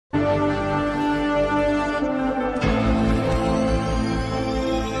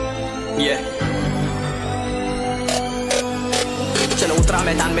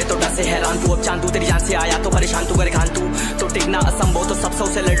मैदान में तो डर से हैरान तू, अब चांद तू तेरी जान से आया तो परेशान तू करे खान तू टिकना असंभव तो सब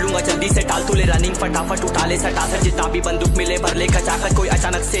से लड़ लूंगा जल्दी से टाल तू ले रनिंग फटाफट उठा ले सटा सर जितना भी बंदूक मिले भर ले खचाकर कोई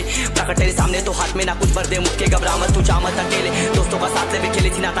अचानक से प्रकट तेरे सामने तो हाथ में ना कुछ भर दे मुक्के घबरा मत तू चामत अकेले दोस्तों का साथ ले खेले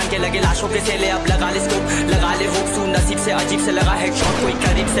थी नातान के लगे लाशों के सेले अब लगा ले स्कोप लगा ले होप सू नसीब से अजीब से लगा हेडशॉट कोई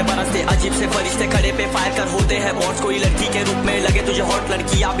करीब से बरसते अजीब से फरिश्ते खड़े पे फायर कर होते हैं बॉट्स कोई लड़की के रूप में लगे तुझे हॉट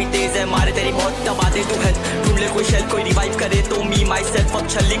लड़की अभी तेज है मारे तेरी बहुत दबा दे तू है ढूंढ ले कोई शेल कोई रिवाइव करे तो मी माई सेल्फ अब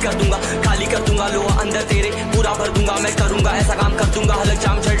छल्ली कर दूंगा खाली कर दूंगा लो अंदर तेरे पूरा भर दूंगा मैं करूंगा ऐसा काम कर दूंगा हलक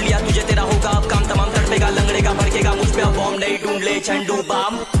जाम चढ़ लिया तुझे तेरा होगा अब काम तमाम तड़पेगा लंगड़ेगा भड़केगा मुझ पे अब बॉम्ब नहीं ढूंढ ले झंडू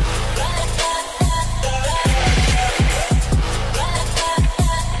balm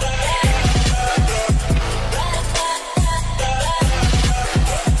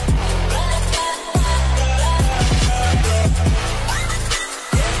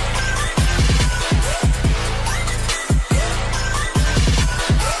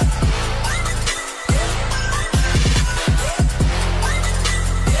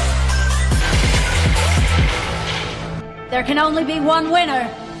There can only be one winner.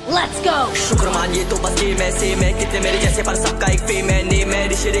 Let's go. शुक्र मानिए तो बस गेम ऐसे मैं कितने मेरे जैसे पर सबका एक फेम है नेम है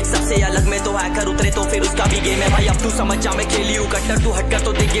ऋषिक सबसे अलग में तो हैकर उतरे तो फिर उसका भी गेम है भाई अब तू समझ जा मैं खेली हूँ कट्टर तू हटकर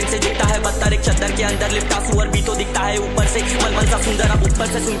तो देख गेम से दिखता है बदतर एक चद्दर के अंदर लिपटा सुअर भी तो दिखता है ऊपर से मलमल सा सुंदर अब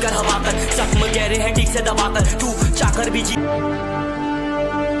ऊपर से सुनकर हवा कर जख्म गहरे हैं ठीक से दबाकर तू चाकर भी जी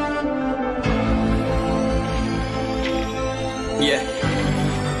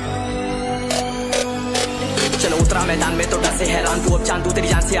चलो उतरा मैदान में तो डर से हैरान तू अब चांद तू तेरी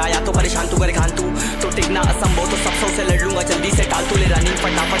जान से आया तो परेशान तू करे खान तू टिकना असंभव तो सब से लड़ लूंगा जल्दी से टाल तू ले रनिंग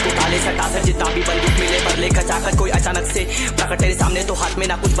फटाफट उठा ले सटा सर जितना भी बंदूक मिले भर ले खचाकर कोई अचानक से प्रकट तेरे सामने तो हाथ में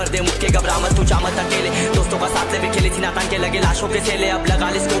ना कुछ भर दे मुक्के घबरा मत तू चामत अकेले दोस्तों का साथ ले खेले थी नातान के लगे लाशों के सेले अब लगा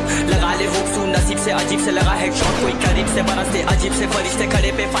ले स्कोप लगा ले होप सू नसीब से अजीब से लगा हेडशॉट कोई करीब से बरसते अजीब से फरिश्ते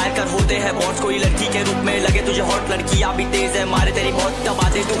खड़े पे फायर कर होते हैं बॉट्स कोई लड़की के रूप में लगे तुझे हॉट लड़की अभी तेज है मारे तेरी बहुत दबा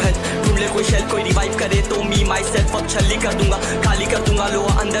दे तू है ढूंढ ले कोई शेल कोई रिवाइव करे तो मी माई सेल्फ अब छल्ली कर दूंगा खाली कर दूंगा लो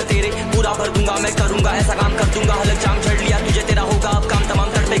अंदर तेरे पूरा भर दूंगा मैं करूंगा ऐसा काम कर दूंगा हलक जाम चढ़ लिया तुझे तेरा होगा अब काम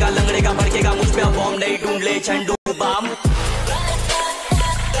तमाम तड़पेगा लंगड़ेगा भड़केगा मुझ पे अब बॉम्ब नहीं ढूंढ ले झंडू balm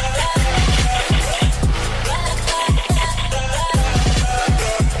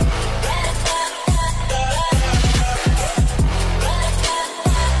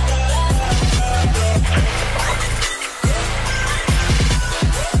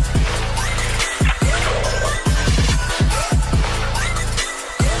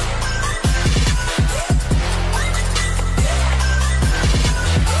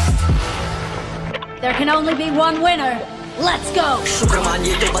There can only be one winner. Let's go. शुक्र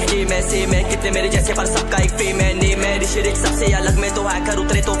मानिए तो बस गेम ऐसे मैं कितने मेरे जैसे पर सबका एक फेम है नेम है ऋषिक सबसे अलग में तो हैकर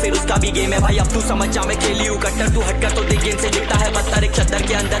उतरे तो फिर उसका भी गेम है भाई अब तू समझ जा मैं खेली हूँ कट्टर तू हटकर तो देख गेम से दिखता है बदतर एक चद्दर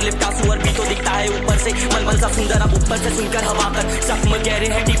के अंदर लिपटा सुअर भी तो दिखता है ऊपर से मलमल सा सुंदर अब ऊपर से सुनकर हवा कर जख्म गहरे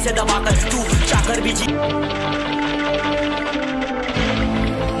हैं ठीक से दबाकर तू चाकर भी जी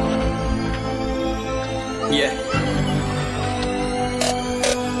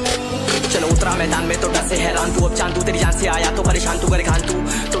चलो उतरा मैदान में तो डर से हैरान तू अब चांद तू तेरी जान से आया तो परेशान तू करे खान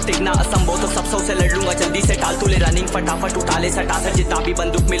तू टिकना असंभव तो सब से लड़ लूंगा जल्दी से टाल तू ले रनिंग फटाफट उठा ले सटा सर जितना भी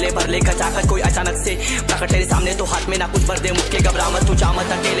बंदूक मिले भर ले खचाकर कोई अचानक से प्रकट तेरे सामने तो हाथ में ना कुछ भर दे मुक्के घबरा मत तू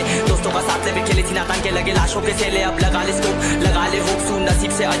चामत अकेले दोस्तों का साथ ले खेले थी नातान के लगे लाशों के सेले अब लगा ले स्कोप लगा ले होप सू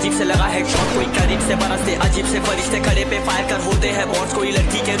नसीब से अजीब से लगा हेडशॉट कोई करीब से बरसते अजीब से फरिश्ते खड़े पे फायर कर होते हैं बॉट्स कोई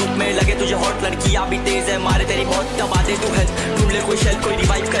लड़की के रूप में लगे तुझे हॉट लड़की अभी तेज है मारे तेरी बहुत दबा दे तू है ढूंढ ले कोई शेल कोई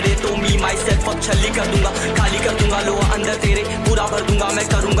रिवाइव करे तो मी माई सेल्फ अब छल्ली कर दूंगा खाली कर दूंगा लो अंदर तेरे पूरा भर दूंगा मैं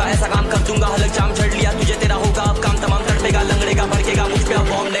करूंगा ऐसा काम कर दूंगा हलक जाम चढ़ लिया तुझे तेरा होगा अब काम तमाम तड़पेगा लंगड़ेगा भड़केगा मुझ पे अब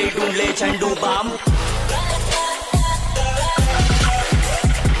बॉम्ब नहीं ढूंढ ले झंडू balm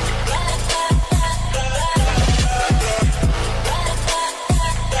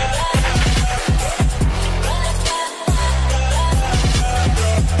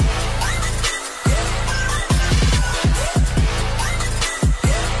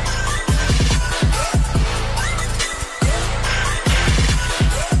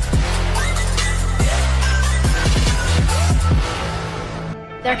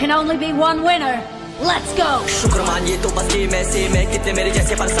There can only be one winner. Let's go. शुक्र मानिए तो बस गेम ऐसे मैं कितने मेरे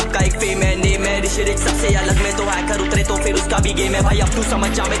जैसे पर सबका एक फेम है नेम है ऋषिक सबसे अलग में तो हैकर उतरे तो फिर उसका भी गेम है भाई अब तू समझ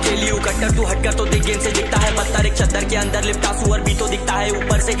जा मैं खेली हूँ कट्टर तू हटकर तो देख गेम से दिखता है बदतर एक चद्दर के अंदर लिपटा सुअर भी तो दिखता है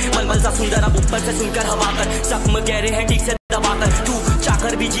ऊपर से मलमल सा सुंदर अब ऊपर से सुनकर हवा कर जख्म गहरे हैं ठीक से दबाकर तू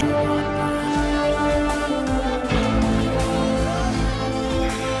चाकर भी जी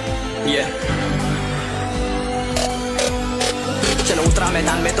चलो उतरा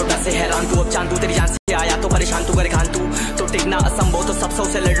मैदान में तो डर से हैरान तू अब चांद तू तेरी जान से आया तो परेशान तू करे खान तू टिकना असंभव तो सबसे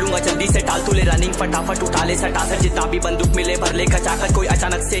उसे लड़ लूंगा जल्दी से टाल तू ले रनिंग फटाफट उठा ले सटा सर जितना भी बंदूक मिले भर ले खचाकर कोई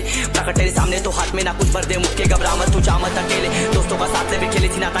अचानक से प्रकट तेरे सामने तो हाथ में ना कुछ भर दे मुक्के घबरा मत तू जा मत अकेले दोस्तों का साथ ले खेले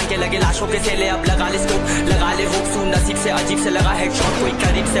थी ना तांके लगे लाशों के सेले अब लगा ले स्कोप लगा ले होप सुन नसीब से अजीब से लगा हेडशॉट कोई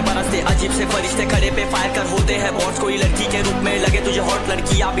करीब से बरसते अजीब से फरिश्ते खड़े पे फायर कर होते हैं बॉट्स कोई लड़की के रूप में लगे तुझे हॉट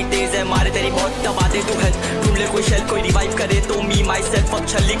लड़की अभी तेज है मारे तेरी बहुत दबा दे तू हेल्थ ढूंढ ले कोई शेल कोई रिवाइव करे तो मी माई सेल्फ अब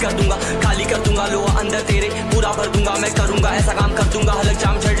छल्ली कर दूंगा खाली कर दूंगा लोहा अंदर तेरे पूरा भर दूंगा मैं करूंगा ऐसा काम कर दूंगा हलक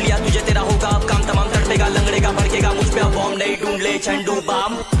जाम झड़ लिया तुझे तेरा होगा अब काम तमाम तड़पेगा लंगड़ेगा भड़केगा मुझ पे अब बॉम्ब नहीं ढूंढ ले झंडू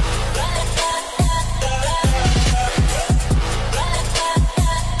balm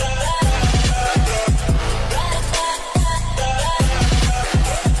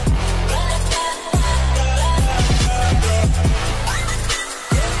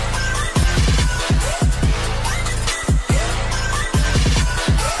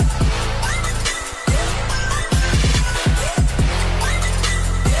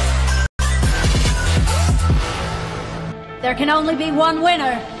There can only be one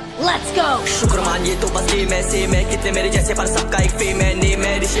winner. Let's go. शुक्रमान ये तो बस गेम है सेम है कितने मेरे जैसे पर सबका एक फेम है नेम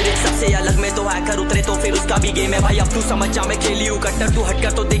है ऋषि सबसे अलग में तो हैकर उतरे तो फिर उसका भी गेम है भाई अब तू समझ जा मैं खेली हूँ कट्टर तू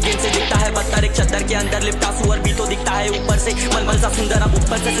हटकर तो देख गेम से दिखता है बत्तर एक चद्दर के अंदर लिपटा सुअर भी तो दिखता है ऊपर से मलमल सा सुंदर अब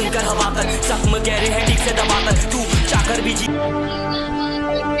ऊपर से सुनकर हवा कर जख्म गहरे हैं ठीक से दबाकर तू चाकर भी जी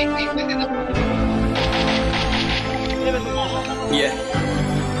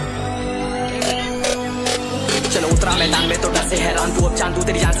चलो उतरा मैदान में तो डर से हैरान तू अब चांद तू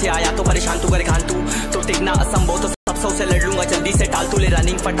तेरी जान से आया तो परेशान तू करे खान तू तो टिकना असंभव तो सबसे उसे लड़ लूंगा जल्दी से टाल तू ले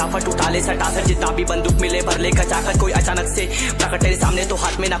रनिंग फटाफट उठा ले सटा सर जितना भी बंदूक मिले भर ले खचाकर कोई अचानक से प्रकट तेरे सामने तो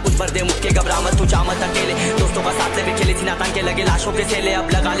हाथ में ना कुछ भर दे मुक्के घबरा मत तू जा मत अकेले दोस्तों का साथ ले खेले थी ना तांके लगे लाशों के सेले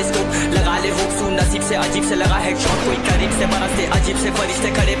अब लगा ले स्कोप लगा ले होप सुन नसीब से अजीब से लगा हेडशॉट कोई करीब से बरसते अजीब से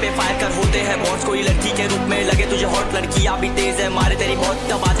फरिश्ते खड़े पे फायर कर होते हैं बॉट्स कोई लड़की के रूप में लगे तुझे हॉट लड़की अभी तेज है मारे तेरी बहुत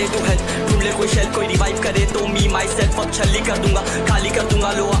दबा दे तू हेल्थ ढूंढ ले कोई शेल कोई रिवाइव करे तो मी माई सेल्फ अब छल्ली कर दूंगा खाली कर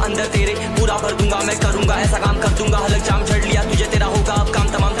दूंगा लोहा अंदर तेरे पूरा भर दूंगा मैं करूंगा ऐसा काम कर दूंगा हलक जाम झड़ लिया तुझे तेरा होगा अब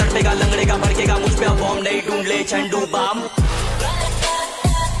काम तमाम तड़पेगा लंगड़ेगा भड़केगा मुझ पे अब बॉम्ब नहीं ढूंढ ले झंडू balm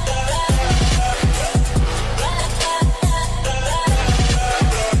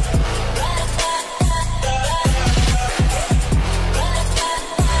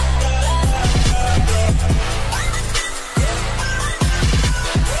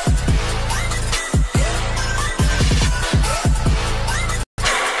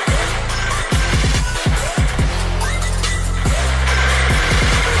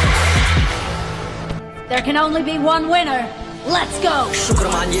There can only be one winner. Let's go.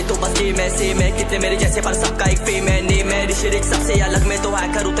 शुक्रमान ये तो बस गेम है सेम है कितने मेरे जैसे पर सबका एक फेम है नेम है ऋषि सबसे अलग में तो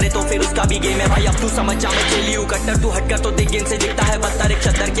हैकर उतरे तो फिर उसका भी गेम है भाई अब तू समझ जा मैं खेली हूँ कट्टर तू हटकर तो देख गेम से दिखता है बत्तर एक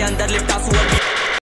चद्दर के अंदर